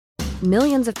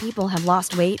Millions of people have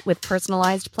lost weight with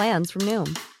personalized plans from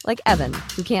Noom. Like Evan,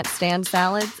 who can't stand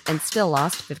salads and still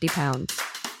lost 50 pounds.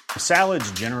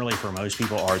 Salads generally for most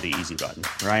people are the easy button,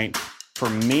 right? For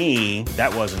me,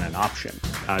 that wasn't an option.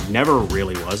 I never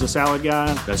really was a salad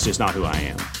guy. That's just not who I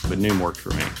am. But Noom worked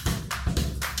for me.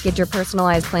 Get your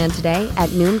personalized plan today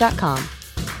at Noom.com.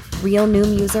 Real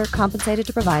Noom user compensated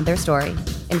to provide their story.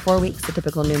 In 4 weeks, the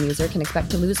typical Noom user can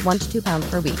expect to lose 1 to 2 pounds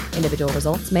per week. Individual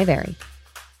results may vary.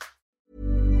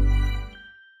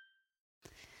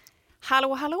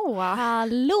 Hallå, hallå!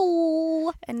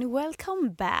 Hallå! And welcome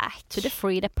back To the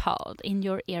Frida Pod in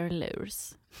your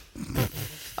earlobes.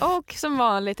 Och som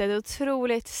vanligt ett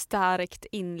otroligt starkt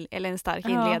en stark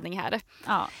inledning här.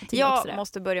 Ja, jag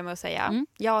måste börja med att säga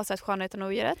jag har sett Skönheten och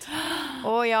odjuret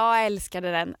och jag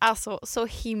älskade den. Alltså så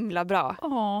himla bra.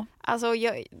 Alltså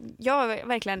jag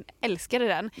verkligen älskade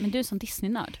den. Men du är som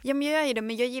Disney-nörd. Ja, men jag är det,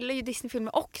 men jag gillar ju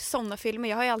Disney-filmer och sådana filmer.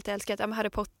 Jag har ju alltid älskat Harry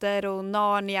Potter och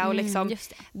Narnia och liksom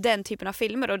den typen av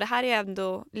filmer. Och det här är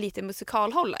ändå lite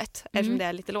musikalhållet eftersom det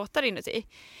är lite låtar inuti.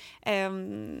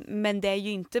 Men det är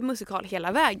ju inte musikal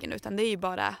hela vägen utan det är ju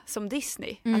bara som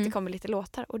Disney att det kommer lite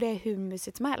låtar och det är hur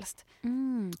mysigt som helst.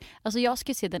 Alltså jag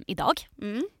ska se den idag.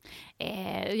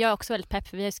 Jag är också väldigt pepp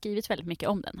för vi har skrivit väldigt mycket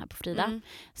om den här på Frida.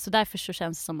 Så därför så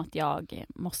känns det som att jag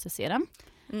måste se den.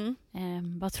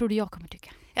 Vad tror du jag kommer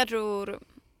tycka?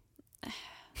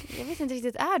 Jag vet inte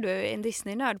riktigt, är du en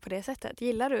Disney-nörd på det sättet?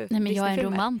 Gillar du Nej, men jag är en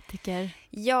romantiker.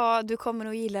 Ja, du kommer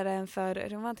nog gilla den för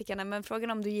romantikerna. Men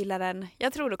frågan om du gillar den,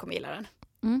 jag tror du kommer gilla den.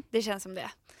 Det känns som det.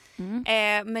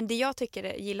 Men det jag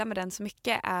tycker gillar med den så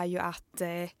mycket är ju att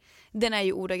den är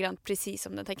ju ordagrant precis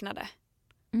som den tecknade.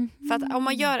 För att om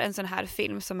man gör en sån här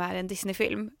film som är en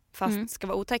Disney-film fast ska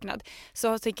vara otecknad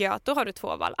så tycker jag att då har du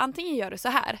två val. Antingen gör du så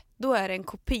här, då är det en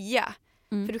kopia.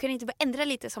 För du kan inte bara ändra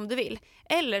lite som du vill.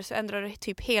 Eller så ändrar du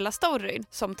typ hela storyn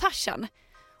som Tarzan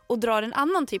och drar en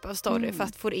annan typ av story för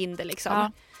att få in det liksom.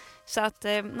 Ja. Så att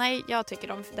nej, jag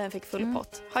tycker den fick full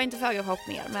pott. Har inte för höga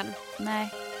förhoppningar, men nej,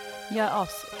 jag är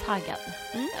astaggad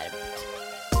däremot.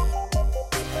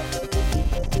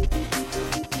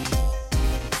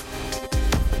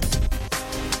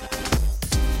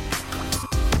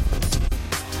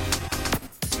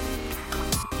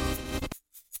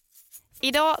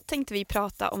 Idag tänkte vi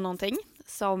prata om någonting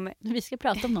som... Vi ska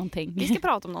prata om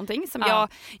någonting som jag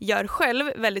gör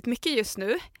själv väldigt mycket just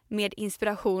nu med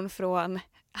inspiration från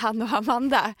Han och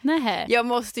Amanda. Nej. Jag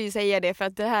måste ju säga det för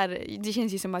att det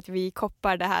känns ju som att vi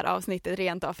koppar det här avsnittet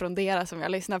rent av från deras som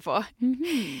jag lyssnar på.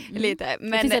 Lite.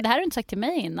 Men det här har du inte sagt till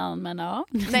mig innan, men ja.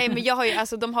 Nej, men jag har ju,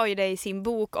 alltså, de har ju det i sin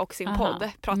bok och sin podd.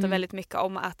 Pratar väldigt mycket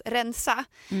om att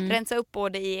rensa upp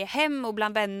både i hem och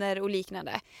bland vänner och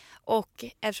liknande. Och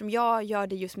eftersom jag gör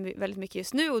det väldigt mycket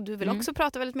just nu och du vill också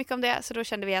prata väldigt mycket om det, så då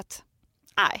kände vi att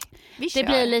vi kör. Det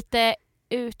blir lite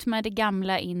ut med det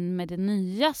gamla, in med det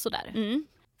nya sådär.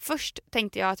 Först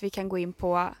tänkte jag att vi kan gå in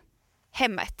på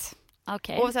hemmet.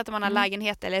 Okay. Oavsett om man har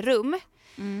lägenhet eller rum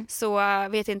så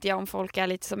vet inte jag om folk är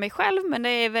lite som mig själv, men det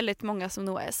är väldigt många som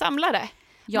nog är samlare.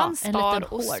 Ja, man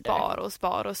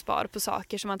spar på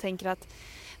saker som man tänker att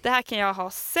det här kan jag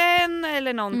ha sen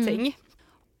eller någonting.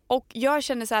 Och jag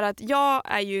känner så här att jag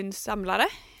är ju en samlare.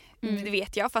 Det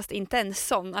vet jag, fast inte en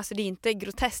sån. Alltså det är inte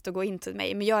groteskt att gå in till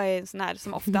mig. Men jag är en sån här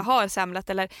som ofta har samlat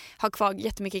eller har kvar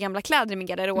jättemycket gamla kläder i min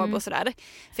garderob och sådär.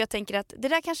 För jag tänker att det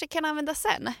där kanske kan användas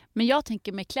sen. Men jag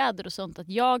tänker med kläder och sånt att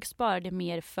jag sparade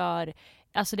mer för...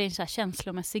 Alltså det är en så här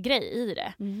känslomässig grej i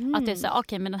det. Att det är så här,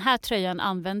 okej, men den här tröjan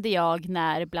använde jag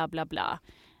när bla bla bla.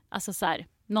 Alltså så här,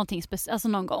 någonting alltså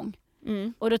någon gång.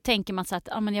 Och då tänker man så att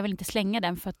men jag vill inte slänga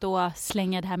den för att då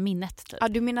slänger det här minnet typ. Ja,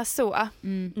 du menar så.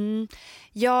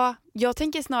 Ja, jag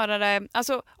tänker snarare,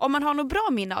 alltså om man har något bra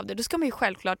minne av det, då ska man ju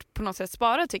självklart på något sätt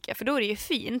spara, tycker jag, för då är det ju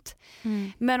fint.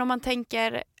 Men om man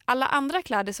tänker alla andra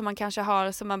kläder som man kanske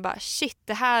har, som man bara, shit,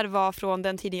 det här var från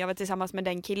den tiden jag var tillsammans med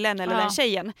den killen eller den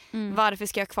tjejen. Varför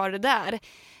ska jag ha kvar det där?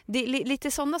 Det är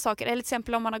lite sådana saker. Eller till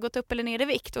exempel om man har gått upp eller ner i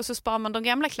vikt och så sparar man de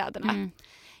gamla kläderna.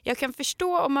 Jag kan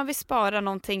förstå om man vill spara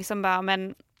någonting som bara,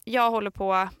 men jag håller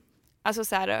på, alltså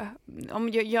så här, om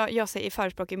jag säger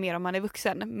förespråkar mer om man är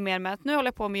vuxen, mer med att nu håller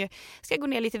jag på med, ska jag gå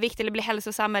ner lite vikt eller bli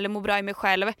hälsosam eller må bra i mig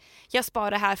själv. Jag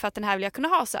sparar här för att den här vill jag kunna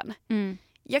ha sen.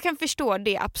 Jag kan förstå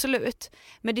det, absolut.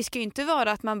 Men det ska ju inte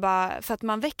vara att man bara, för att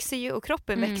man växer ju och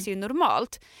kroppen växer ju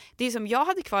normalt. Det är som jag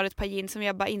hade kvar ett par jeans som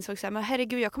jag bara insåg så här, men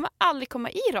herregud, jag kommer aldrig komma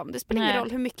i dem. Det spelar ingen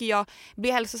roll hur mycket jag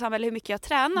blir hälsosam eller hur mycket jag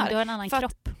tränar. Du har en annan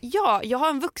kropp. Ja, jag har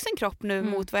en vuxen kropp nu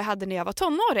mot vad jag hade när jag var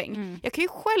tonåring. Jag kan ju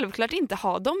självklart inte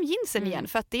ha de jeansen igen,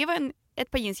 för att det var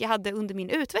ett par jeans jag hade under min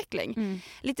utveckling.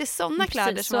 Lite sådana Precis,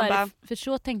 kläder som man bara... För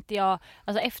så tänkte jag,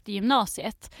 alltså efter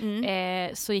gymnasiet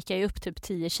så gick jag ju upp typ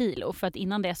 10 kilo. För att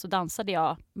innan det så dansade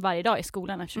jag varje dag i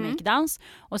skolan eftersom jag gick dans.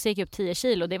 Och så gick jag upp 10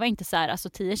 kilo. Det var inte så här, alltså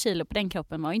 10 kilo på den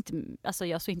kroppen var inte, alltså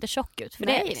jag såg inte tjock ut för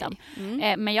det liksom.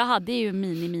 Men jag hade ju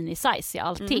mini size i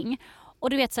allting. Och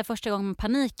du vet så här, första gången med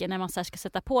paniken när man så här, ska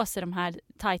sätta på sig de här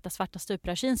tajta svarta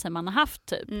stuprörsjeansen man har haft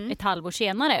typ ett halvår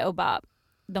senare och bara,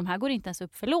 de här går inte ens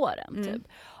upp för låren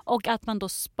typ. Och att man då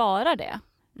sparar det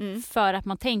för att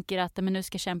man tänker att men nu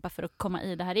ska jag kämpa för att komma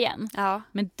i det här igen. Ja.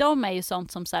 Men de är ju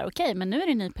sånt som så här, okej, men nu är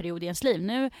det en ny period i ens liv.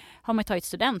 Nu har man tagit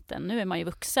studenten, nu är man ju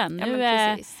vuxen.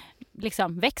 Nu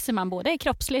liksom, växer man både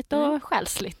kroppsligt och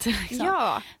själsligt. Liksom.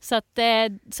 Ja. Så att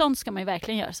sånt ska man ju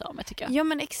verkligen göra sig av med, tycker jag. Ja,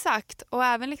 men exakt. Och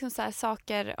även liksom så här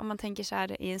saker, om man tänker så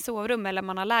här i en sovrum eller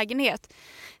man har lägenhet,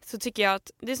 så tycker jag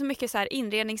att det är så mycket så här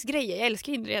inredningsgrejer. Jag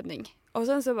älskar inredning. Och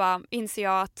sen så bara inser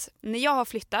jag att när jag har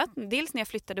flyttat, dels när jag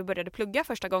flyttade och började plugga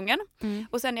första gången,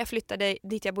 och sen när jag flyttade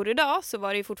dit jag bor idag, så var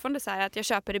det ju fortfarande så här att jag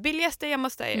köper det billigaste,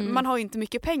 man har ju inte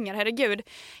mycket pengar, herregud.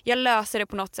 Jag löser det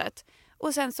på något sätt.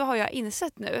 Och sen så har jag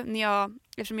insett nu,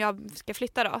 eftersom jag ska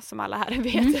flytta då, som alla här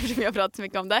vet, eftersom jag pratat så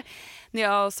mycket om det, när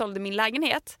jag sålde min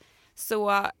lägenhet,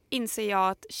 så inser jag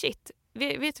att shit,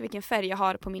 vet du vilken färg jag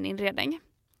har på min inredning?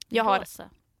 Jag har...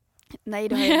 Nej,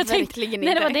 det har jag verkligen inte.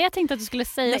 Nej, det var det jag tänkte att du skulle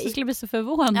säga, så skulle bli så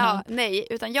förvånad. Ja, nej,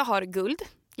 utan jag har guld,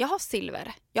 jag har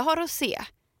silver, jag har rosé,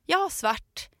 jag har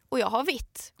svart och jag har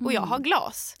vitt och jag har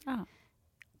glas.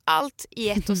 Allt i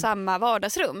ett och samma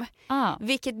vardagsrum.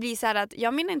 Vilket blir så här att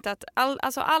jag menar inte att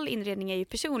all inredning är ju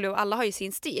personlig och alla har ju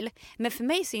sin stil. Men för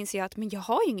mig så inser jag att men jag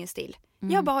har ju ingen stil.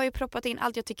 Jag bara har ju proppat in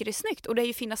allt jag tycker är snyggt och det är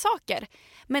ju fina saker.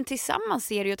 Men tillsammans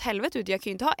ser det ju ett helvete ut. Jag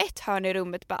kan ju inte ha ett hörn i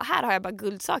rummet, bara här har jag bara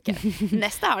guldsaker.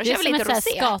 Nästa hörn kör vi lite rosé.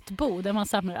 Det är som ett skatbo där man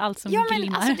samlar allt som glimmar. Ja,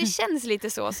 men alltså det känns lite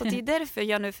så det är därför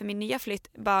jag nu för min nya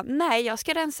flytt bara, nej, jag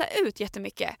ska rensa ut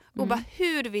jättemycket. Och bara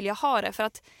hur vill jag ha det? För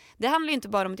att det handlar ju inte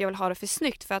bara om att jag vill ha det för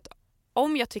snyggt, för att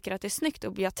om jag tycker att det är snyggt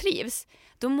och jag trivs,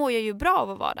 då mår jag ju bra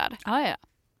av att vara där. Ja.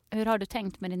 Hur har du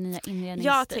tänkt med din nya inredningsstil?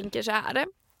 Jag tänker så här.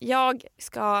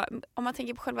 Om man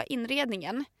tänker på själva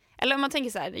inredningen, eller om man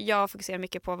tänker så här, jag fokuserar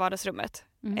mycket på vardagsrummet.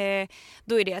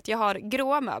 Då är det att jag har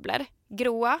gråa möbler,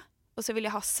 och så vill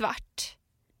jag ha svart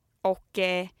och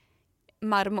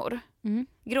marmor.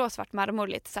 Grå och svart marmor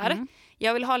lite så här.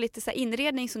 Jag vill ha lite så här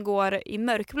inredning som går i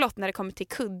mörkblått när det kommer till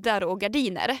kuddar och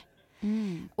gardiner.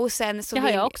 Och sen så det har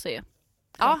jag också ju.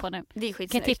 Ja, det är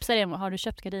skitsnyggt. Kan jag tipsa dig om, har du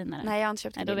köpt gardiner? Nej, jag har inte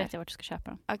köpt gardiner. Då vet jag vart du ska köpa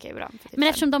dem. Okej, bra. Men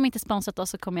eftersom de inte sponsrat oss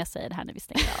så kommer jag säga det här när vi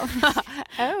stänger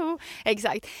av.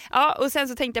 Exakt. Ja, och sen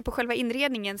så tänkte jag på själva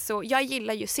inredningen, så jag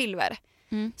gillar ju silver.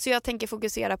 Så jag tänker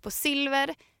fokusera på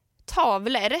silver,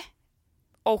 tavlor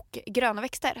och gröna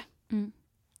växter.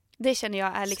 Det känner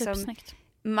jag är liksom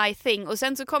my thing. Och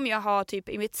sen så kommer jag ha typ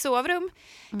i mitt sovrum,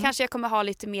 kanske jag kommer ha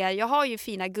lite mer, jag har ju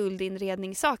fina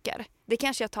guldinredningssaker. Det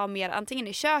kanske jag tar mer antingen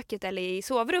i köket eller i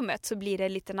sovrummet, så blir det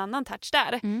lite en annan touch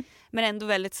där. Men ändå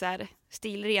väldigt så här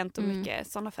stilrent och mycket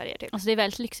sådana färger typ. Alltså det är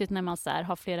väldigt lyxigt när man så här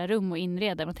har flera rum och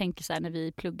inreder. Man tänker så här när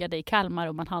vi pluggade i Kalmar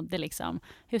och man hade liksom,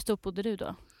 hur stort bodde du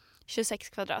då? 26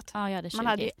 kvadrat. Ja, jag hade 20. Man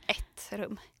hade ju ett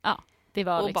rum. Ja, det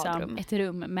var och liksom badrum. Ett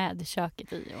rum med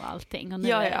köket i och allting. Och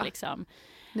nu är det liksom...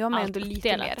 Nu har man ändå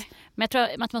lite mer. Men jag tror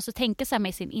att man måste tänka så här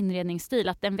med sin inredningsstil,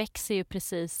 att den växer ju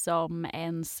precis som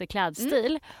ens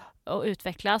klädstil och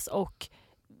utvecklas, och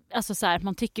alltså så här,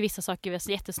 man tycker vissa saker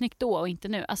var jättesnyggt då och inte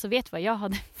nu. Alltså vet vad jag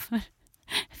hade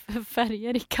för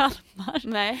färger i Kalmar?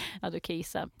 Nej. Ja, du kan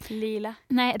gissa. Lila.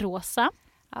 Nej, rosa.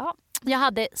 Ja. Jag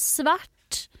hade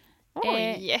svart.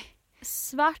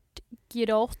 Svart,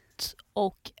 grått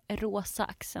och rosa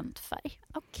accentfärg.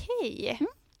 Okej.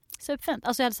 Superfint.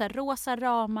 Alltså jag hade så här rosa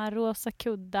ramar, rosa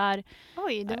kuddar.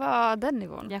 Oj, det var den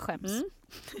nivån. Jag skäms.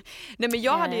 Nej, men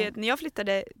jag hade när jag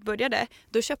började,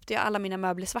 då köpte jag alla mina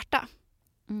möbler svarta.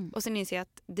 Och sen insåg jag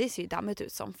att det ser ju dammigt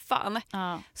ut som fan.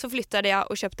 Så flyttade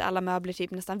jag och köpte alla möbler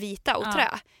typ nästan vita och trä.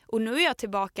 Och nu är jag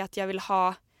tillbaka att jag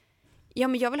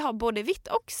vill ha både vitt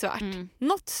och svart.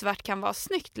 Något svart kan vara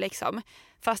snyggt liksom.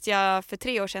 Fast jag för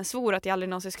 3 år sedan svor att jag aldrig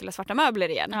någonsin skulle ha svarta möbler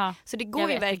igen. Så det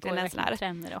går ju verkligen en sån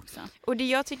här. Och det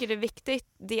jag tycker är viktigt,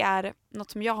 det är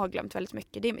något som jag har glömt väldigt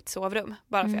mycket. Det är mitt sovrum.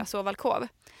 Bara för jag sover alkov.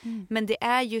 Men det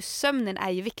är ju, sömnen är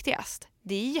ju viktigast.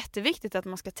 Det är jätteviktigt att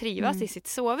man ska trivas i sitt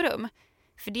sovrum.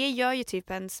 För det gör ju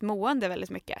typ ens mående väldigt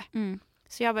mycket.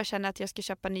 Så jag bara känner att jag ska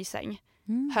köpa ny säng.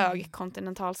 Hög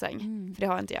kontinentalsäng. För det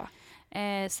har inte jag.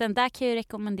 Sen där kan jag ju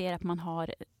rekommendera att man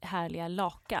har härliga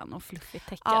lakan och fluffigt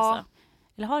täcke. Alltså.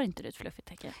 Eller har inte du ett fluffigt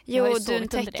täcke? Jo,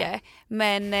 duntäcke.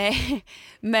 Men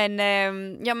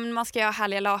man ska ha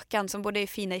härliga lakan som både är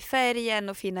fina i färgen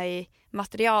och fina i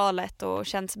materialet och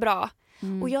känns bra.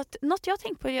 Och något jag har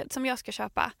tänkt på som jag ska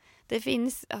köpa. Det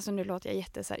finns, alltså nu låter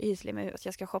jag ytlig med att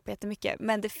jag ska shoppa jättemycket.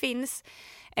 Men det finns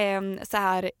så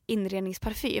här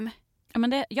inredningsparfym. Ja, men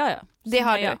det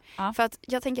har du. Ja. För att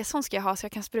jag tänker sån ska jag ha så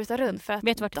jag kan spruta runt. För att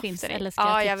vet du vart det finns? Eller ska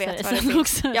ja, jag vet var det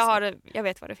finns. Jag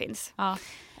vet var det finns. Ja.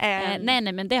 Nej,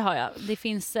 men det har jag. Det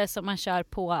finns som man kör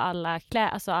på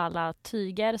alla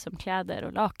tyger som kläder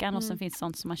och lakan. Och sen finns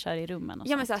sånt som man kör i rummen. Och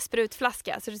ja, men så här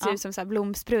sprutflaska. Så det ser ut som så här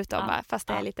blomsprut fast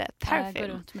det är lite parfym. Jag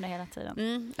går runt med det hela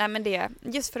tiden. Nej, men det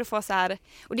just för att få så här.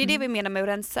 Och det är det vi menar med att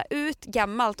rensa ut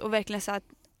gammalt och verkligen så här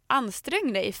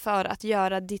ansträng dig för att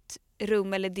göra ditt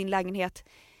rum eller din lägenhet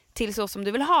till så som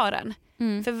du vill ha den.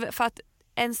 För att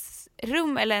ens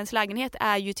rum eller ens lägenhet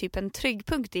är ju typ en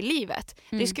tryggpunkt i livet.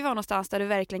 Det ska vara någonstans där du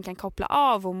verkligen kan koppla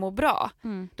av och må bra.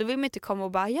 Då vill man inte komma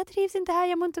och bara, jag trivs inte här,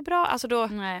 jag mår inte bra. Alltså då...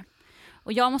 Nej.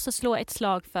 Och jag måste slå ett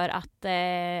slag för att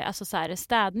alltså så här,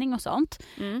 städning och sånt.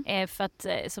 För att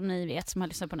som ni vet som har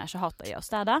lyssnat på den här så hatar jag att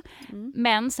städa.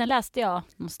 Men sen läste jag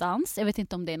någonstans, jag vet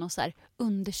inte om det är någon så här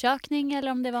undersökning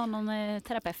eller om det var någon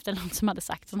terapeut eller någon som hade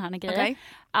sagt sådana här grejer.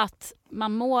 Att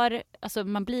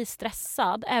man blir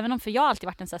stressad, även om för jag har alltid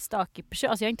varit en så här stökig person.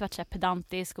 Alltså jag har inte varit så här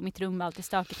pedantisk och mitt rum var alltid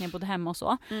stökigt när jag bodde hemma och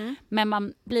så. Men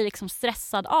man blir liksom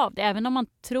stressad av det, även om man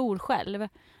tror själv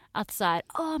att så här,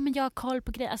 men jag har koll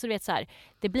på grejer. Alltså du vet så här,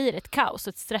 det blir ett kaos,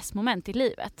 ett stressmoment i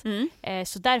livet.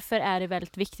 Så därför är det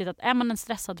väldigt viktigt att är man en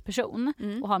stressad person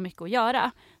och har mycket att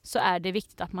göra, så är det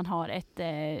viktigt att man har ett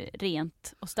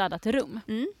rent och städat rum.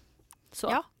 Så.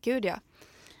 Ja, gud ja.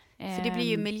 För det blir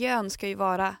ju, miljön ska ju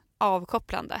vara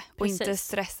avkopplande och inte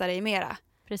stressa dig mera.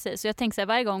 Precis, så jag tänker så här,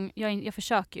 varje gång, jag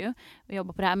försöker ju att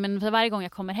jobba på det här, men för varje gång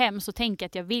jag kommer hem så tänker jag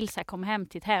att jag vill så här, komma hem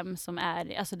till ett hem som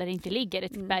är, alltså där det inte ligger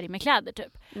ett berg med kläder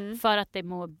typ. För att det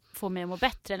får mig att må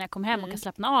bättre när jag kommer hem och kan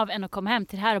slappna av än att komma hem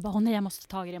till det här och bara, nej jag måste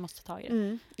ta i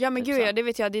det. Ja men typ gud ja, det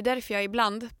vet jag, det är därför jag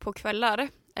ibland på kvällar,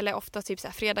 eller ofta typ så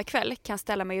här fredag kväll, kan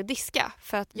ställa mig och diska.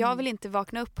 För att jag vill inte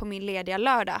vakna upp på min lediga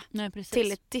lördag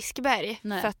till ett diskberg.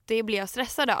 För att det blir jag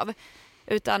stressad av.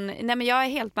 Utan, nej men jag är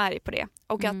helt med på det.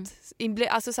 Och att,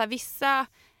 alltså så här, vissa,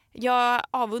 jag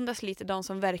avundas lite de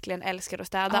som verkligen älskar att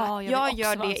städa. Jag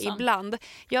gör det ibland.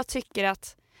 Jag tycker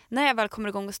att när jag väl kommer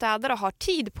igång och städar och har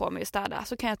tid på mig att städa,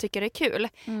 så kan jag tycka det är kul.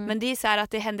 Men det är så här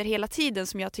att det händer hela tiden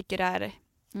som jag tycker är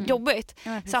jobbigt.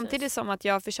 Ja, samtidigt som att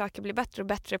jag försöker bli bättre och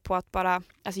bättre på att bara,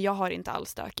 alltså jag har inte alls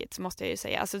stökigt, så måste jag ju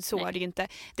säga. Alltså så är det ju inte.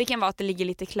 Det kan vara att det ligger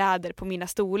lite kläder på mina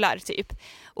stolar typ.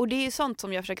 Och det är ju sånt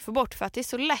som jag försöker få bort, för att det är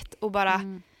så lätt att bara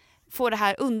få det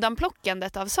här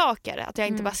undanplockandet av saker. Att jag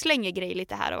inte bara slänger grejer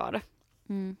lite här och var.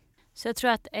 Så jag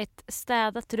tror att ett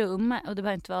städat rum, och det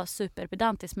behöver inte vara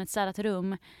superpedantiskt, men ett städat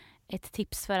rum är ett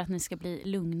tips för att ni ska bli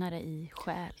lugnare i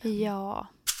själen. Ja.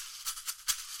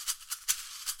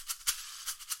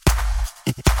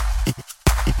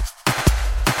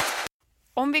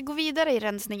 Om vi går vidare i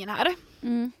rensningen här.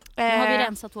 Nu har vi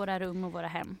rensat våra rum och våra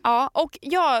hem. Ja, och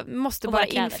jag måste och bara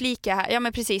inflika här. Ja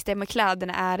men precis, det med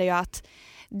kläderna är det ju att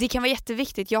det kan vara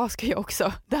jätteviktigt. Jag ska ju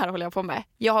också, det här håller jag på med.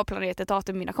 Jag har planerat ett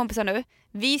datum med mina kompisar nu.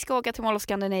 Vi ska åka till Mall of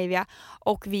Scandinavia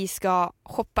och vi ska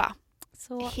shoppa.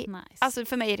 Så nice. Alltså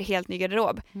för mig är det helt ny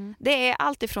garderob. Det är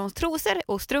allt ifrån trosor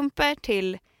och strumpor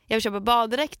till, jag vill köpa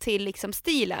baddräkt, till liksom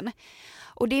stilen.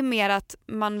 Och det är mer att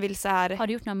man vill så här. Har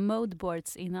du gjort några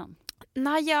modeboards innan?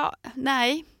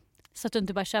 Nej. Så att du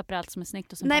inte bara köper allt som är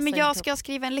snyggt och som nej, men jag ihop. ska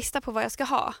skriva en lista på vad jag ska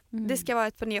ha. Det ska vara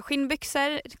ett par nya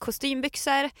skinnbyxor,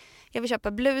 kostymbyxor. Jag vill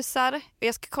köpa blusar. Och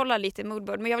jag ska kolla lite i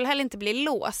moodboard. Men jag vill heller inte bli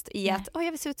låst i att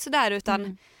jag vill se ut sådär.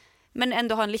 Utan, men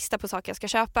ändå ha en lista på saker jag ska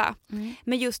köpa.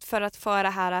 Men just för att få det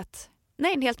här att,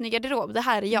 nej, en helt ny garderob. Det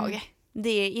här är jag. Det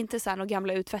är inte så här några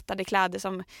gamla utvättade kläder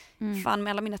som fan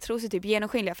med alla mina trosor typ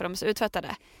genomskinliga för de är så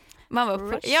utvättade. Man var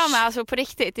men alltså på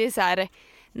riktigt, det är så här.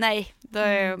 Nej,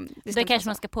 det kanske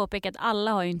man ska påpeka att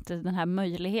alla har ju inte den här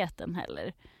möjligheten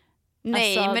heller.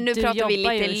 Nej, alltså, men nu pratar vi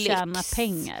lite lyx. Tjäna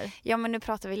pengar. Ja, men nu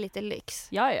pratar vi lite lyx.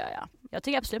 Ja. Jag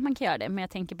tycker absolut man kan göra det, men jag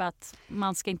tänker bara att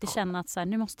man ska inte känna att så här,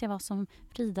 nu måste jag vara som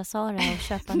Frida Sara och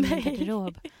köpa en ny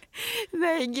garderob.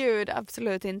 Nej, gud,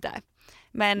 absolut inte.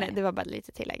 Men det var bara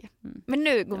lite tillägg. Men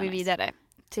nu går vi vidare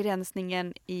till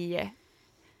rensningen i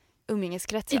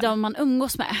umgängeskretsen. I de man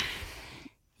umgås med.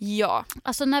 Ja.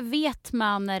 Alltså när vet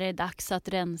man när det är dags att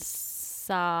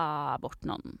rensa bort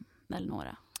någon eller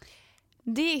några?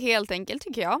 Det är helt enkelt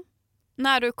tycker jag.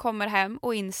 När du kommer hem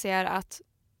och inser att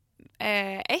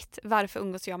 1. Varför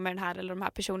umgås jag med den här eller de här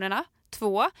personerna?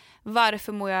 2.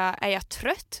 Varför är jag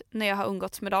trött när jag har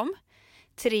umgåtts med dem?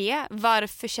 3.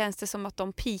 Varför känns det som att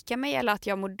de pikar mig eller att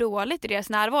jag mår dåligt i deras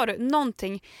närvaro?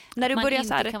 Någonting. När du man börjar inte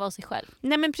så här, kan vara sig själv.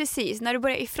 Nej men precis. När du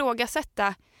börjar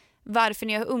ifrågasätta varför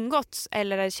ni har umgåtts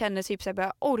eller känner typ så här,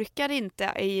 jag orkar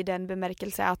inte i den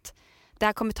bemärkelse att det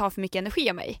här kommer ta för mycket energi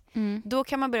av mig. Då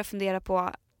kan man börja fundera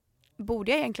på,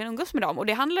 borde jag egentligen umgås med dem? Och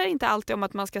det handlar inte alltid om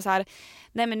att man ska så här,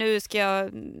 nej men nu ska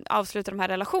jag avsluta de här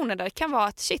relationerna. Det kan vara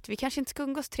att shit, vi kanske inte ska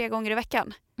umgås 3 gånger i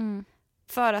veckan.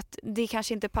 För att det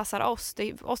kanske inte passar oss.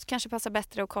 Oss kanske passar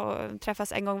bättre att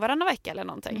träffas en gång varannan vecka eller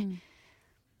någonting.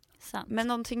 Sant. Men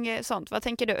någonting sånt, vad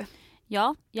tänker du?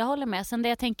 Ja, jag håller med. Sen det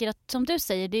jag tänker att, som du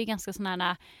säger, det är ganska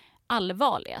sådana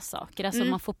allvarliga saker. Alltså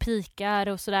man får pikar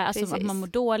och sådär, alltså att man mår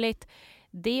dåligt.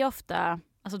 Det är ofta,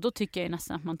 alltså då tycker jag ju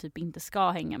nästan att man typ inte ska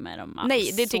hänga med dem alls.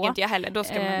 Nej, det tycker inte jag heller. Då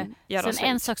ska man göra sen slut.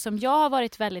 en sak som jag har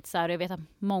varit väldigt så här, och jag vet att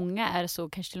många är så,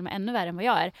 kanske till och med ännu värre än vad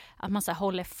jag är, att man så här,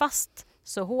 håller fast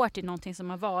så hårt i någonting som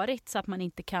har varit så att man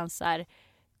inte kan så här,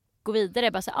 gå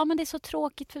vidare. Bara så här, men det är så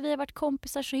tråkigt för vi har varit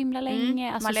kompisar så himla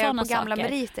länge. Alltså, man lever på gamla saker.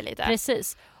 meriter lite.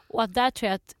 Precis. Och att där tror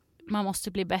jag att man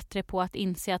måste bli bättre på att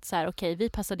inse att så här, okej, vi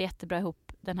passade jättebra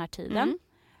ihop den här tiden.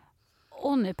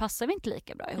 Och nu passar vi inte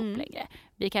lika bra ihop längre.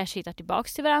 Vi kanske hittar tillbaka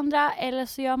till varandra eller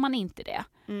så gör man inte det.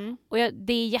 Och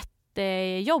det är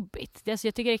jättejobbigt. Alltså,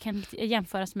 jag tycker det kan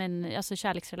jämföras med en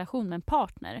kärleksrelation med en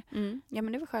partner. Ja,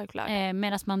 men det är väl självklart.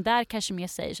 Medan man där kanske mer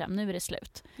säger så här, nu är det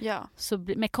slut. Ja. Så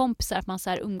med kompisar att man så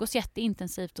här umgås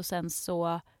jätteintensivt och sen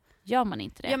så gör man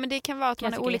inte det. Ja, men det kan vara att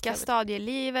man är olika stadier i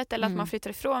livet eller att man flyttar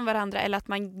ifrån varandra eller att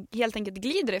man helt enkelt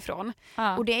glider ifrån.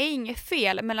 Och det är inget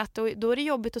fel, men att då är det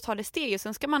jobbigt att ta det steget.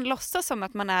 Sen ska man låtsas som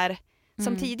att man är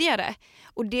som tidigare.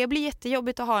 Och det blir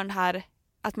jättejobbigt att ha den här,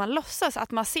 att man låtsas,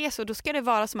 att man ser så, då ska det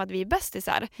vara som att vi är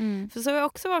bästisar. För så har jag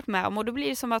också varit med om, och då blir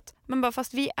det som att, men bara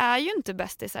fast vi är ju inte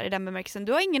bästisar i den bemärkelsen.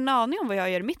 Du har ingen aning om vad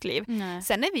jag gör i mitt liv. Nej.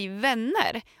 Sen är vi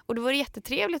vänner, och det var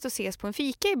jättetrevligt att ses på en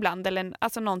fika ibland eller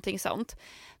alltså någonting sånt.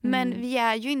 Men vi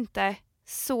är ju inte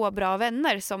så bra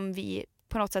vänner som vi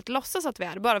på något sätt låtsas att vi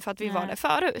är, bara för att vi var det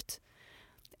förut.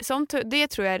 Sånt, det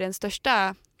tror jag är den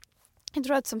största. Jag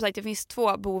tror att som sagt det finns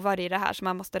 2 bovar i det här som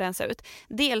man måste rensa ut.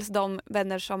 Dels de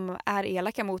vänner som är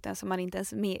elaka mot en som man inte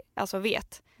ens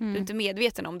vet. Du är inte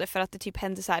medveten om det för att det typ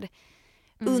händer så här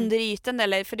under ytan.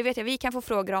 Eller, för det vet jag, vi kan få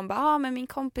frågor om men min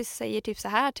kompis säger typ så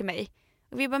här till mig.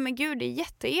 Och vi bara, men gud, det är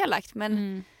jätteelakt.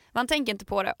 Men man tänker inte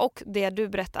på det. Och det du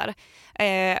berättar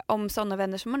om sådana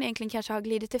vänner som man egentligen kanske har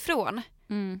glidit ifrån.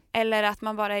 Eller att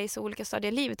man bara är i så olika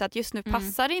stadier i livet. Att just nu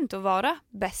passar det inte att vara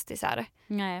bästisar.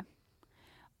 Nej.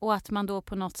 Och att man då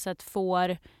på något sätt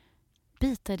får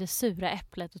bita i det sura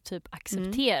äpplet och typ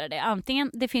acceptera det.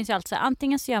 Antingen, det finns ju alltså,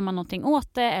 antingen så gör man någonting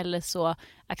åt det eller så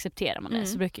accepterar man det.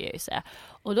 Så brukar jag ju säga.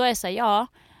 Och då är det så här,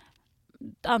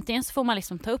 antingen så får man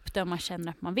liksom ta upp det om man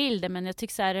känner att man vill det. Men jag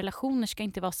tycker så här, relationer ska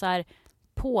inte vara så här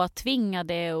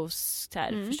påtvingade och så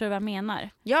här, förstår du vad jag menar?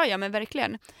 Ja, men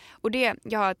verkligen. Och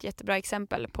jag har ett jättebra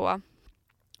exempel på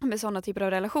med sådana typer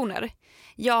av relationer.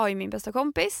 Jag har ju min bästa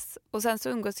kompis och sen så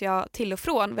umgås jag till och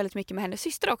från väldigt mycket med hennes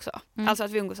syster också. Alltså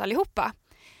att vi umgås allihopa.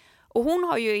 Och hon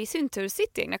har ju i sin tur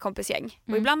sitt egna kompisgäng.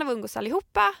 Och ibland har vi umgås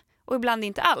allihopa och ibland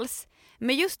inte alls.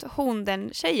 Men just hon, den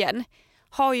tjejen,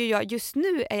 har ju jag, just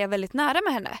nu är jag väldigt nära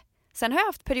med henne. Sen har jag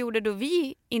haft perioder då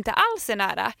vi inte alls är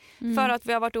nära. För att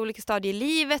vi har varit olika stadier i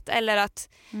livet eller att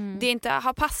det inte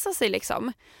har passat sig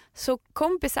liksom. Så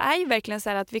kompisar är ju verkligen så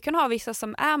här att vi kan ha vissa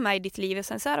som är med i ditt liv och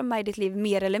sen så är de med i ditt liv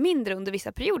mer eller mindre under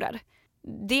vissa perioder.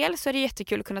 Dels så är det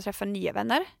jättekul att kunna träffa nya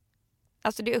vänner.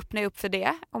 Alltså det öppnar upp för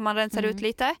det om man rensar ut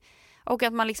lite. Och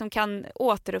att man liksom kan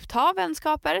återuppta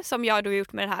vänskaper som jag då har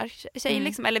gjort med den här tjejen.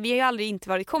 Liksom. Eller vi har ju aldrig inte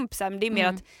varit kompisar, men det är mer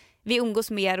att vi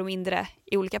umgås mer och mindre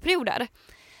i olika perioder.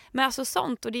 Men alltså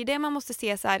sånt, och det är det man måste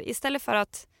se så här, istället för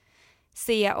att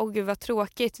se, gud vad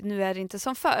tråkigt, nu är det inte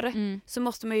som förr, så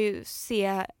måste man ju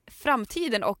se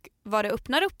framtiden och vad det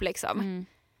öppnar upp liksom.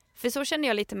 För så känner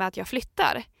jag lite med att jag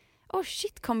flyttar.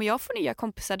 Shit, kommer jag få nya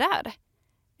kompisar där?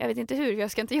 Jag vet inte hur,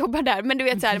 jag ska inte jobba där, men du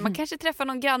vet så här, man kanske träffar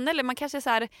någon granne eller man kanske så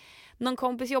här,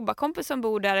 någon jobbarkompis som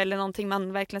bor där eller någonting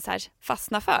man verkligen så här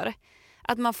fastnar för.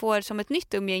 Att man får som ett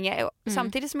nytt umgänge.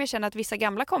 Samtidigt som jag känner att vissa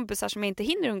gamla kompisar som jag inte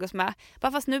hinner umgås med,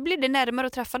 bara fast nu blir det närmare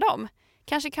att träffa dem.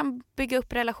 Kanske kan bygga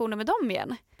upp relationer med dem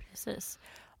igen. Precis.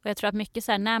 Och jag tror att mycket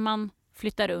så här, när man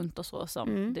flyttar runt och så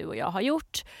som du och jag har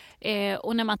gjort.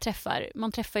 Och när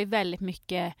man träffar ju väldigt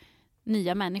mycket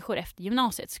nya människor efter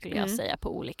gymnasiet skulle jag säga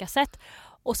på olika sätt.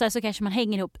 Och sen så kanske man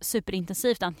hänger ihop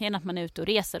superintensivt, antingen att man är ute och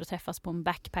reser och träffas på en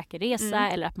backpackerresa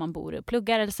eller att man bor och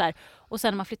pluggar eller så här. Och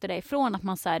sen när man flyttar därifrån att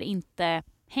man så här inte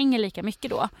hänger lika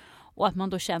mycket då. Och att man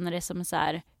då känner det som så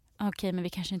här, okej, men vi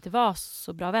kanske inte var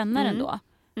så bra vänner ändå.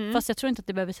 Fast jag tror inte att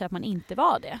det behöver säga att man inte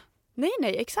var det.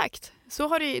 Nej, exakt. Så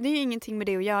har det är ju ingenting med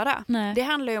det att göra. Nej. Det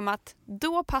handlar ju om att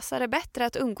då passar det bättre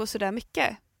att umgås så där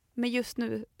mycket. men just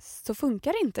nu så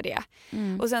funkar inte det.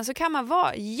 Och sen så kan man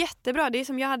vara jättebra. Det är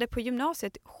som jag hade på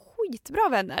gymnasiet. Skitbra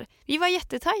vänner. Vi var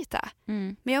jättetajta.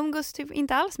 Men jag umgås typ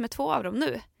inte alls med 2 av dem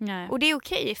nu. Nej. Och det är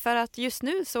okej, för att just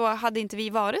nu så hade inte vi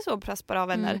varit så pass bra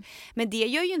vänner. Men det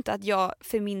gör ju inte att jag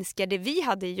förminskar det vi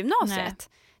hade i gymnasiet.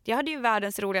 Nej. Jag hade ju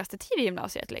världens roligaste tid i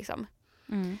gymnasiet liksom.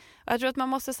 Och jag tror att man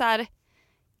måste så här,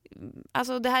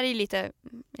 alltså det här är lite,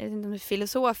 jag vet inte om det är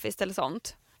filosofiskt eller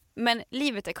sånt, men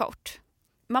livet är kort.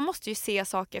 Man måste ju se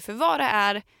saker för vad det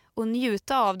är och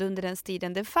njuta av det under den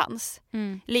tiden det fanns.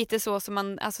 Lite så som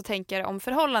man alltså tänker om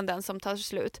förhållanden som tar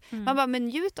slut. Man bara, men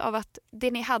njut av att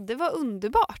det ni hade var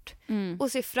underbart.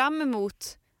 Och se fram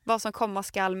emot vad som komma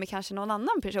skall med kanske någon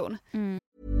annan person.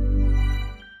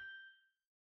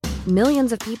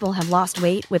 Millions of people have lost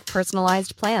weight with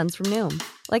personalized plans from Noom.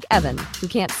 Like Evan, who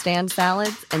can't stand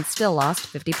salads and still lost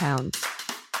 50 pounds.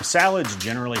 Salads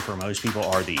generally for most people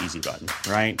are the easy button,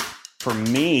 right? For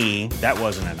me, that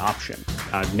wasn't an option.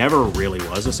 I never really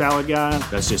was a salad guy.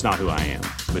 That's just not who I am.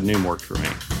 But Noom worked for me.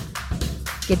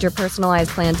 Get your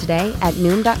personalized plan today at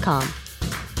Noom.com.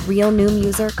 Real Noom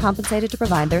user compensated to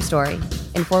provide their story.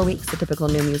 In 4 weeks, the typical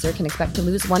Noom user can expect to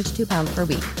lose 1 to 2 pounds per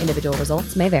week. Individual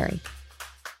results may vary.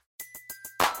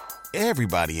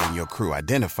 Everybody in your crew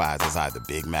identifies as either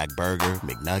Big Mac Burger,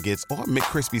 McNuggets, or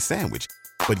McCrispy Sandwich.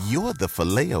 But you're the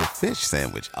Filet-O-Fish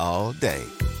Sandwich all day.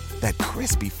 That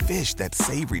crispy fish, that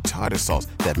savory tartar sauce,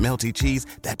 that melty cheese,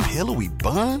 that pillowy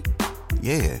bun.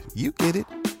 Yeah, you get it.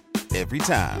 Every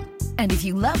time. And if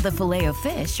you love the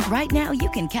Filet-O-Fish, right now you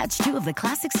can catch 2 of the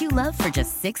classics you love for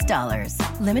just $6.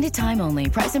 Limited time only.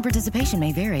 Price and participation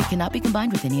may vary. Cannot be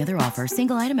combined with any other offer.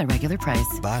 Single item at regular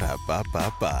price.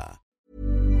 Ba-da-ba-ba-ba.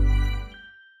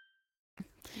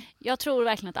 Jag tror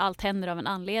verkligen att allt händer av en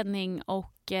anledning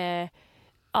och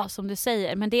ja, som du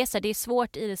säger, men det är så här, det är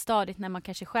svårt i det stadiet när man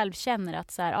kanske själv känner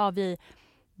att så här, ja,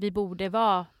 vi borde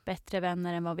vara bättre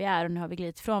vänner än vad vi är och nu har vi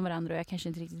glidit från varandra och jag kanske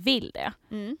inte riktigt vill det.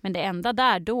 Men det enda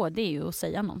där då, det är ju att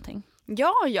säga någonting.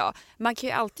 Ja, man kan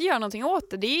ju alltid göra någonting åt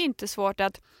det. Det är ju inte svårt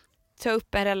att ta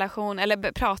upp en relation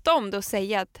eller prata om det och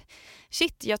säga att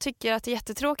shit, jag tycker att det är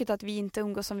jättetråkigt att vi inte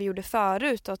umgås som vi gjorde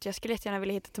förut och att jag skulle jättegärna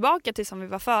vilja hitta tillbaka till som vi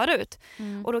var förut.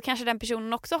 Och då kanske den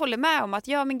personen också håller med om att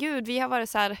ja men gud, vi har varit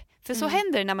så här, för så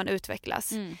händer det när man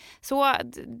utvecklas. Så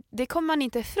det kommer man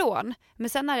inte ifrån. Men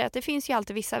sen är det att det finns ju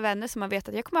alltid vissa vänner som man vet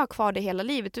att jag kommer ha kvar det hela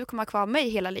livet, du kommer ha kvar mig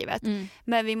hela livet.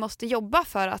 Men vi måste jobba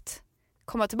för att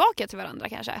komma tillbaka till varandra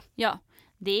kanske. Ja,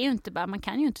 det är ju inte bara, man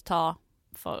kan ju inte ta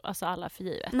alltså alla för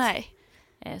givet. Nej.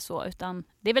 Så, utan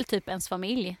det är väl typ ens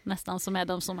familj nästan som är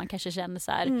de som man kanske känner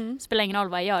så här, spelar ingen roll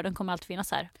vad jag gör, de kommer alltid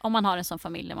finnas här. Om man har en sån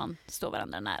familj där man står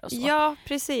varandra nära och så. Ja,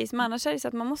 precis. Men annars är det så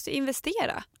att man måste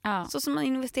investera. Ja. Så som man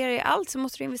investerar i allt så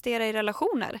måste du investera i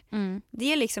relationer.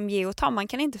 Det är liksom ge och ta. Man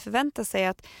kan inte förvänta sig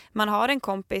att man har en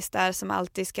kompis där som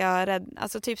alltid ska rädda,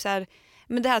 alltså typ så här,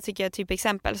 men det här tycker jag är typ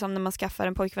exempel som när man skaffar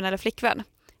en pojkvän eller flickvän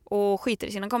och skiter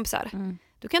i sina kompisar.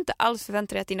 Du kan inte alls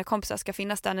förvänta dig att dina kompisar ska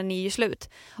finnas där när ni är slut.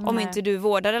 Om inte du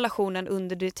vårdar relationen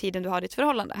under tiden du har ditt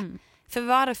förhållande. För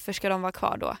varför ska de vara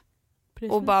kvar då?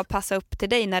 Precis. Och bara passa upp till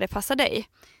dig när det passar dig.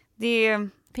 Det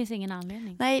finns ingen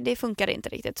anledning. Nej, det funkar inte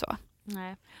riktigt så.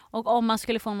 Nej. Och om man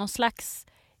skulle få någon slags,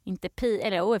 inte peak,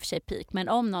 eller i och för sig peak, men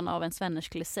om någon av ens vänner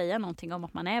skulle säga någonting om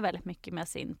att man är väldigt mycket med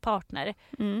sin partner,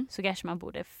 så kanske man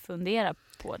borde fundera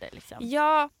på det. Liksom.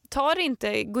 Ja,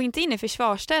 gå inte in i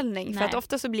försvarsställning. Nej. För att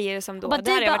ofta så blir det som då. Bara,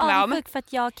 det är bara avundsjuk för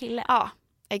att jag är kille. Ja,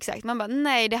 exakt. Man bara,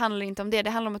 nej det handlar inte om det. Det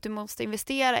handlar om att du måste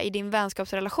investera i din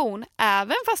vänskapsrelation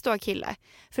även fast du har kille.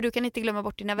 För du kan inte glömma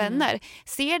bort dina vänner.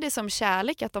 Se det som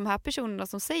kärlek att de här personerna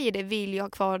som säger det vill ju ha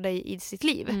kvar dig i sitt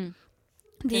liv.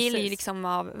 Det är ju liksom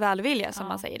av välvilja som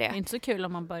man säger det. Det är inte så kul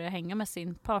om man börjar hänga med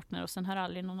sin partner och sen hör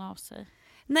aldrig någon av sig.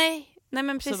 Nej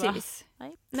men precis.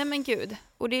 Nej men gud.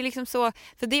 Och det är liksom så,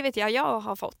 för det vet jag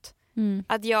har fått.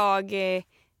 Att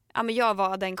jag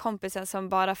var den kompisen som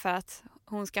bara för att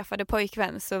hon skaffade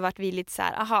pojkvän så vart vi lite så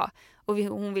här, och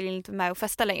hon ville inte med och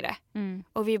festa längre.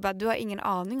 Och vi bara, du har ingen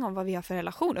aning om vad vi har för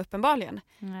relation uppenbarligen.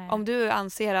 Nej. Om du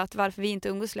anser att varför vi inte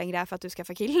umgås längre är för att du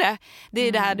skaffar kille. Det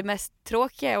är det här det mest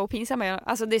tråkiga och pinsamma.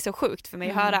 Alltså det är så sjukt för mig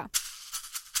att höra.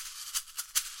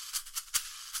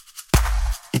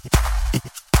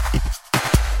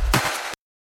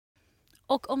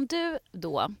 Och om du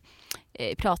då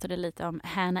pratade lite om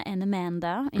Hannah and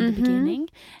Amanda in the beginning,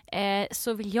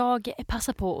 så vill jag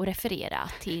passa på att referera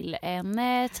till en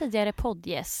tidigare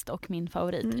poddgäst och min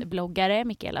favoritbloggare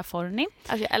Michaela Forni.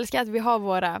 Alltså jag älskar att vi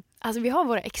har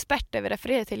våra experter vi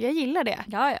refererar till. Jag gillar det.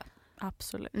 Ja.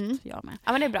 Absolut, jag med.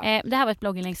 Ja, men det är bra. Det här var ett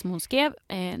blogginlägg som hon skrev.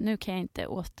 Nu kan jag inte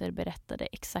återberätta det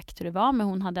exakt hur det var, men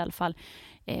hon hade i alla fall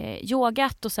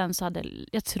yogat och sen så hade,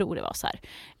 jag tror det var så här,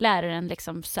 läraren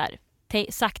liksom så här,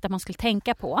 sagt att man skulle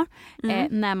tänka på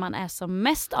när man är som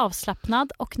mest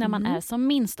avslappnad och när man är som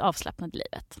minst avslappnad i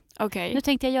livet. Okej. Nu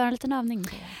tänkte jag göra en liten övning på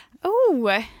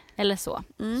det. Eller så,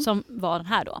 som var den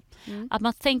här då. Att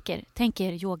man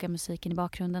tänker yogamusiken i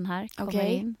bakgrunden här. Kommer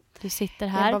in. Du sitter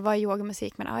här. Jag bara, vad är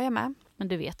yogamusik? Men jag är med. Men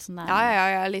du vet sån där.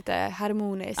 Ja, lite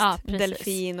harmoniskt. Ja,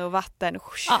 delfin och vatten.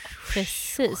 Ja,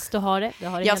 precis. Du har det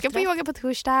jag ska på yoga på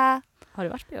torsdag. Har du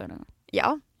varit på yoga någon gång?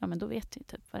 Ja. Ja, men då vet du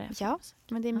typ vad det är. Ja,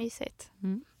 men det är mysigt.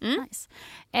 Nice.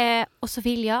 Och så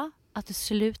vill jag att du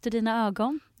sluter dina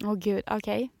ögon. Åh gud,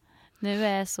 okej.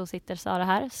 Nu så sitter Sara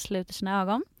här, sluter sina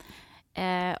ögon.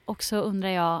 Och så undrar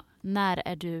jag, när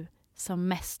är du som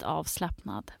mest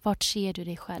avslappnad? Vart ser du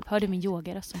dig själv? Hör du min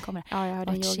yogaröst som kommer? Ja, jag hör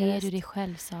din Vart yogaröst. ser du dig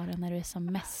själv, Sara, när du är som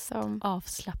mest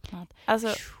avslappnad?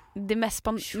 Alltså, det mest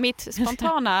mitt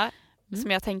spontana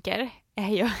som jag tänker är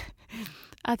ju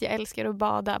att jag älskar att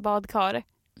badkar.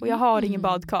 Och jag har ingen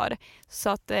badkar. Så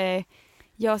att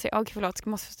jag säger, förlåt,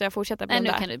 måste jag fortsätta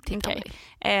blunda? Nej, nu kan du titta på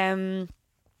dig.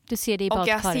 Du ser det i och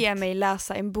badkaret. jag ser mig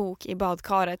läsa en bok i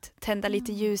badkaret, tända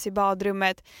lite ljus i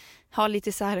badrummet, ha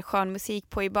lite så här skön musik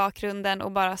på i bakgrunden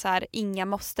och bara så här inga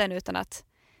måsten utan att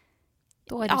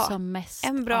då är du som mest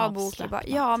en bra bok avslappnad.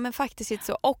 Ja, men faktiskt inte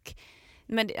så.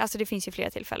 Men alltså det finns ju flera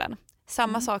tillfällen.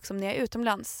 Samma sak som när jag är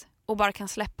utomlands och bara kan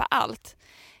släppa allt.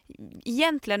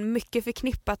 Egentligen mycket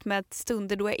förknippat med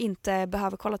stunder då jag inte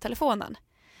behöver kolla telefonen.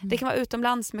 Det kan vara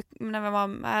utomlands när jag var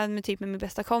med min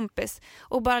bästa kompis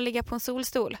och bara ligga på en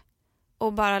solstol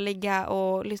och bara ligga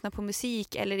och lyssna på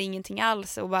musik eller ingenting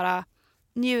alls och bara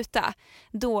njuta.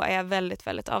 Då är jag väldigt,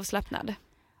 väldigt avslappnad.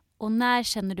 Och när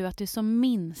känner du att du är som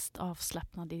minst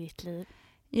avslappnad i ditt liv?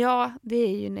 Ja, det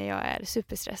är ju när jag är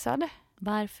superstressad.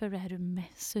 Varför är du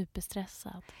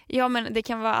superstressad? Ja, men det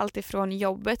kan vara allt ifrån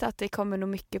jobbet, att det kommer nog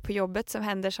mycket på jobbet som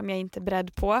händer som jag inte är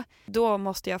beredd på. Då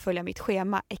måste jag följa mitt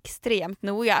schema extremt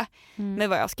noga med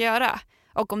vad jag ska göra.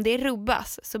 Och om det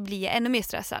rubbas så blir jag ännu mer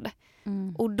stressad.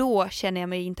 Och då känner jag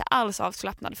mig inte alls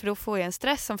avslappnad, för då får jag en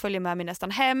stress som följer med mig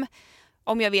nästan hem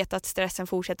om jag vet att stressen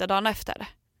fortsätter dagen efter.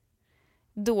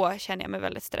 Då känner jag mig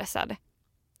väldigt stressad.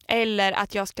 Eller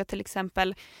att jag ska till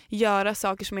exempel göra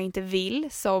saker som jag inte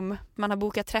vill, som man har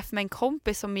bokat träff med en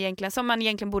kompis som man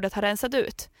egentligen borde ha rensat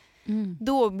ut.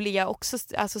 Då blir jag också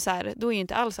alltså så här, då är jag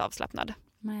inte alls avslappnad.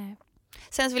 Nej.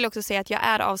 Sen så vill jag också säga att jag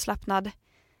är avslappnad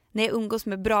när jag umgås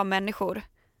med bra människor.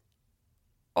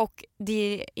 Och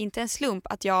det är inte en slump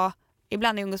att jag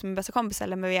ibland när jag umgås med min bästa kompis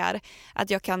eller med vi att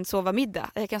jag kan sova middag,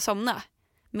 att jag kan somna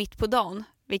mitt på dagen,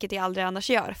 vilket jag aldrig annars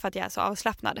gör för att jag är så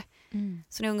avslappnad.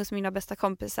 Så när jag umgås med mina bästa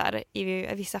kompisar,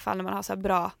 i vissa fall när man har så här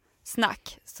bra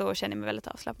snack, så känner jag mig väldigt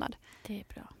avslappnad. Det är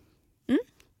bra.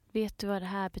 Vet du vad det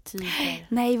här betyder?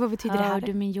 Nej, vad betyder det här? Hör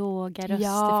du min yogaröst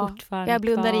är fortfarande jag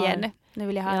blundar kvar. igen. Nu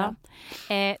vill jag höra.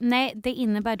 Ja. Nej, det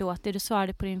innebär då att det du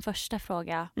svarade på din första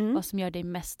fråga, vad som gör dig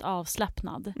mest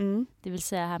avslappnad. Det vill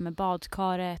säga här med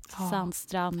badkaret,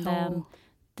 sandstranden,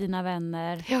 dina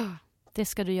vänner. Ja. Det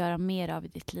ska du göra mer av i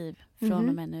ditt liv från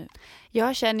och med nu.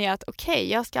 Jag känner ju att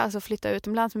jag ska alltså flytta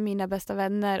utomlands med mina bästa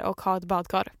vänner och ha ett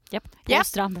badkar. På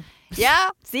stranden.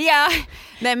 Ja, se ya!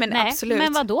 Nej, absolut.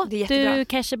 Men vadå? Du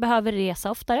kanske behöver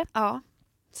resa oftare. Ja,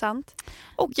 sant.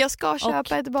 Och jag ska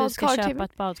köpa ett badkar. Du ska köpa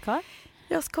ett badkar.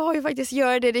 Jag ska ju faktiskt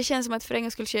göra det. Det känns som att för en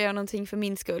gång skulle jag göra någonting för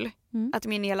min skull. Att i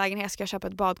min nya lägenhet ska jag köpa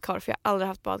ett badkar. För jag har aldrig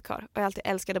haft badkar. Och jag har alltid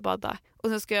älskat att bada. Och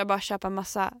så ska jag bara köpa en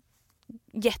massa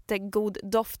jättegod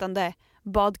doftande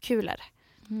badkulor.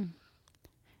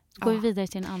 Går vi vidare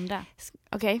till den andra.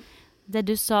 Okej. Det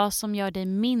du sa som gör dig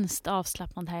minst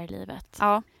avslappnad här i livet.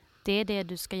 Ja. Det är det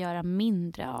du ska göra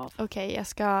mindre av. Okej, jag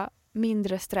ska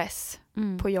mindre stress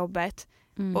på jobbet.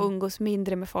 Och umgås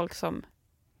mindre med folk som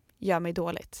gör mig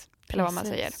dåligt. Eller vad man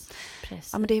säger.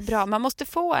 Precis. Ja, men det är bra. Man måste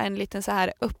få en liten så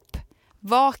här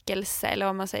uppvakelse, eller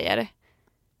vad man säger.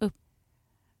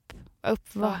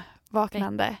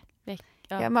 Uppvaknande.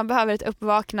 Ja, man behöver ett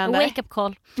uppvaknande. Wake up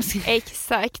call.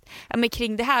 Exakt. Ja, men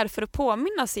kring det här för att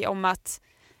påminna sig om att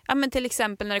men till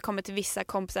exempel när det kommer till vissa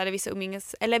kompisar eller vissa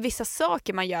umgänges eller vissa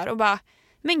saker man gör och bara,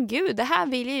 men gud, det här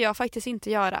vill jag faktiskt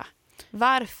inte göra.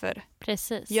 Varför?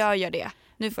 Precis. Gör jag det?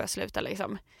 Nu får jag sluta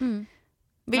liksom.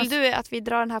 Vill du att vi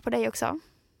drar den här på dig också?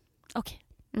 Okej.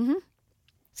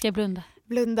 Ska jag blunda?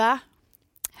 Blunda.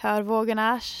 Hör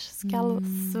vågorna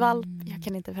skvalp. Jag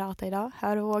kan inte prata idag.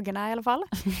 Hör vågorna i alla fall.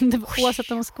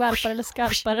 Oavsett om de skvalpar eller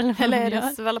skarpar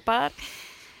eller svalpar.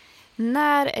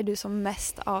 När är du som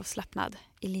mest avslappnad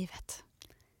i livet?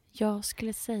 Jag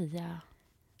skulle säga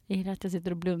Jag gillar att jag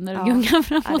sitter och blundar och gungar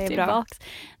fram och tillbaks.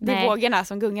 Det är vågorna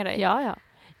som gungar dig. Ja.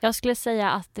 Jag skulle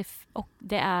säga att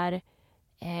det är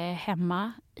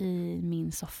hemma i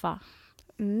min soffa.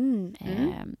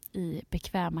 I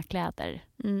bekväma kläder.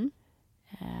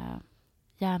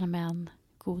 Gärna med en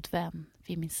god vän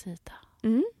vid min sida.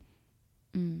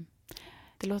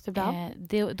 Det låter bra.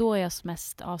 Då är jag som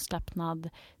mest avslappnad.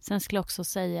 Sen skulle jag också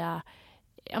säga,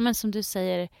 ja, men som du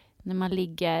säger, när man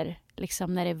ligger,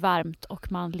 liksom när det är varmt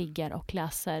och man ligger och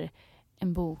läser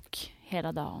en bok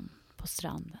hela dagen på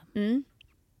stranden.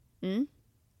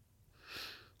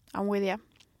 I'm with you.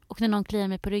 Och när någon kliar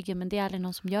mig på ryggen, men det är aldrig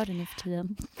någon som gör det nu för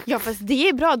tiden. Ja, fast det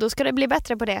är bra. Då ska det bli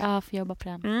bättre på det. Ja, jag får jobba på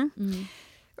den.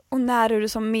 Och när är du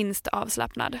som minst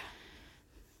avslappnad?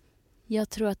 Jag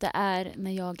tror att det är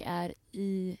när jag är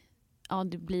i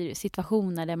det blir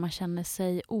situationer där man känner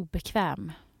sig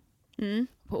obekväm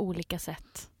på olika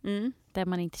sätt. Där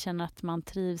man inte känner att man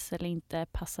trivs eller inte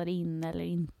passar in eller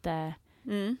inte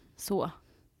så.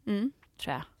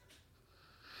 Tror jag.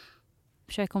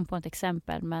 Försöker komma på ett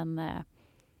exempel, men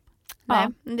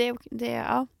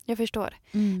jag förstår.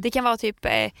 Det kan vara typ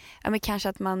kanske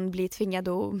att man blir tvingad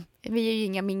att, vi är ju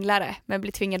inga minglare, men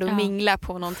blir tvingad att mingla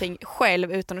på någonting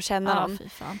själv utan att känna någon.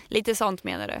 Lite sånt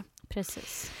menar du?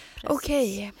 Precis.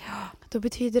 Okej. Då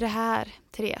betyder det här,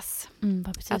 Therese,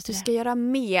 vad betyder att du ska göra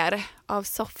mer av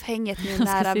soffhänget med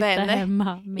nära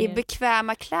vänner i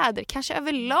bekväma kläder. Kanske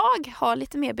överlag ha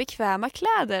lite mer bekväma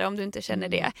kläder om du inte känner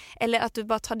det. Eller att du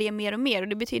bara tar det mer och mer. Och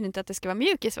det betyder inte att det ska vara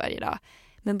mjukis varje dag.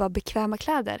 Men bara bekväma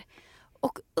kläder.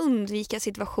 Och undvika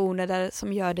situationer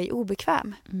som gör dig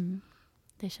obekväm.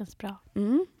 Det känns bra.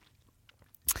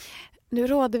 Nu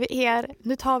råder vi er.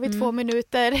 Nu tar vi 2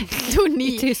 minuter. Då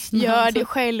ni gör det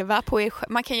själva.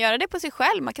 Man kan göra det på sig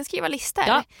själv. Man kan skriva listor.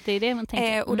 Ja, det är det man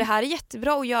tänker. Och det här är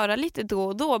jättebra att göra lite då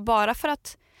och då. Bara för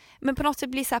att men på något sätt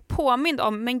bli så här påmind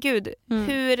om, men gud,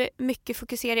 hur mycket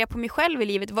fokuserar jag på mig själv i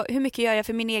livet? Hur mycket gör jag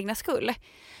för min egna skull?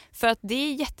 För att det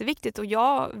är jätteviktigt, och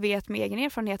jag vet med egen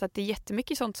erfarenhet att det är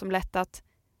jättemycket sånt som lätt att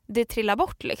det trillar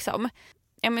bort liksom.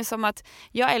 Jag menar som att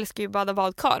jag älskar ju bada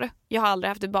badkar. Jag har aldrig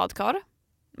haft ett badkar.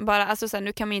 Bara, alltså så här,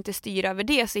 nu kan man inte styra över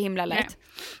det så himla lätt.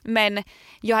 Men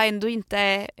jag har ändå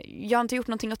inte gjort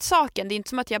någonting åt saken. Det är inte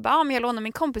som att jag bara, men jag lånar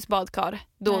min kompis badkar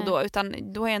då och då,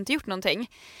 utan då har jag inte gjort någonting.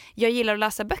 Jag gillar att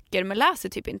läsa böcker, men läser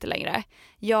typ inte längre.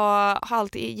 Jag har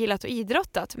alltid gillat att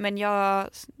idrottat, men jag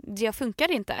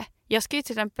funkar inte. Jag ska ju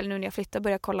till exempel nu när jag flyttar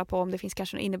börja kolla på om det finns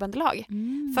kanske någon innebandylag.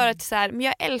 För att så här, men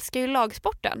jag älskar ju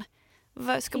lagsporten.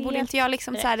 Borde inte jag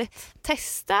liksom så här,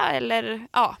 testa eller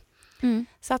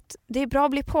så att det är bra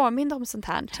att bli påmind om sånt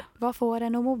här. Vad får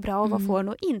en att må bra och vad får en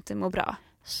att inte må bra?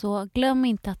 Så glöm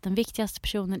inte att den viktigaste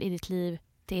personen i ditt liv,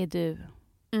 det är du.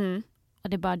 Och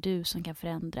det är bara du som kan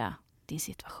förändra din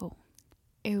situation.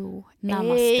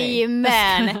 Namaste.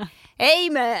 Amen.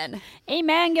 Amen.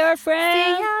 Amen,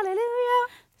 girlfriend. Sing hallelujah.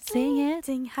 Sing it.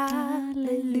 Sing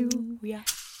hallelujah.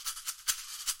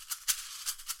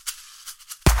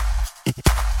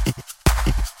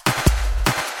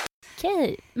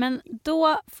 Okej, men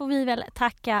då får vi väl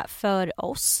tacka för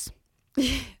oss.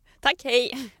 Tack,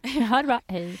 hej. Ha det bra,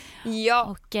 hej. Ja.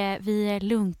 Och vi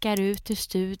lunkar ut ur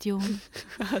studion.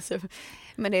 Alltså,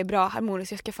 men det är bra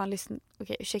harmoniskt. Jag ska fan lyssna.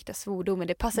 Okej, ursäkta svordomen.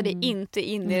 Det passade inte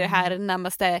in i det här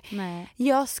närmaste. Nej.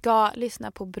 Jag ska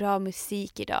lyssna på bra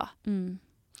musik idag.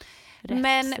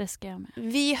 Men det ska jag med.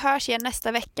 Vi hörs igen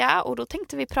nästa vecka. Och då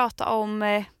tänkte vi prata om...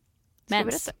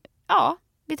 mens.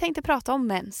 Vi tänkte prata om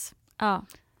mens. Ja.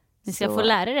 Ni ska få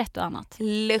lära er rätt och annat.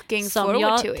 Looking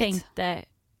forward to it.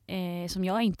 Som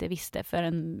jag inte visste för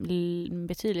en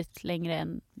betydligt längre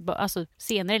än, alltså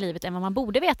senare i livet än vad man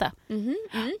borde veta.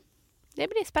 Det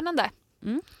blir spännande.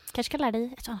 Kanske kan lära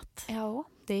dig ett annat. Ja,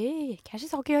 det är kanske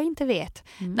saker jag inte vet.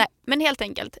 Nej, men helt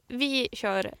enkelt. Vi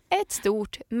kör ett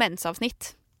stort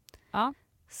mensavsnitt. Ja,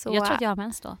 så jag tror att jag har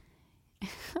mens då.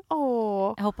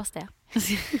 Jag hoppas det.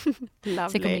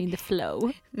 Så kommer in the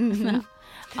flow.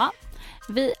 Ja.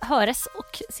 Vi hörs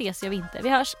och ses ju inte. Vi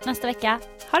hörs nästa vecka.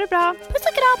 Ha det bra. Puss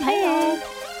och kram. Hej.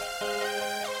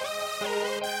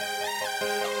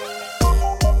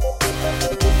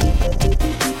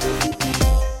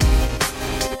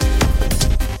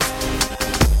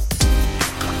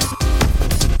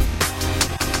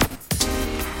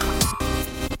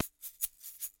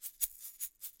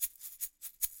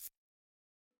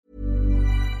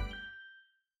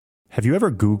 Have you ever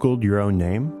Googled your own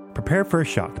name? Prepare for a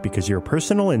shock because your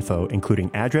personal info, including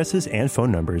addresses and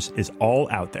phone numbers, is all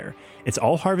out there. It's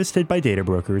all harvested by data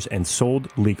brokers and sold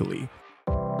legally.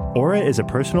 Aura is a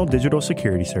personal digital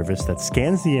security service that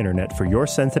scans the internet for your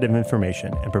sensitive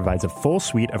information and provides a full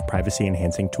suite of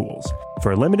privacy-enhancing tools.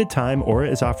 For a limited time, Aura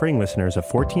is offering listeners a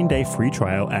 14-day free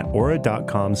trial at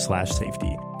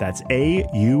aura.com/safety. That's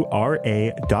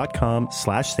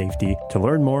AURA.com/safety to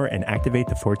learn more and activate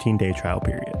the 14-day trial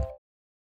period.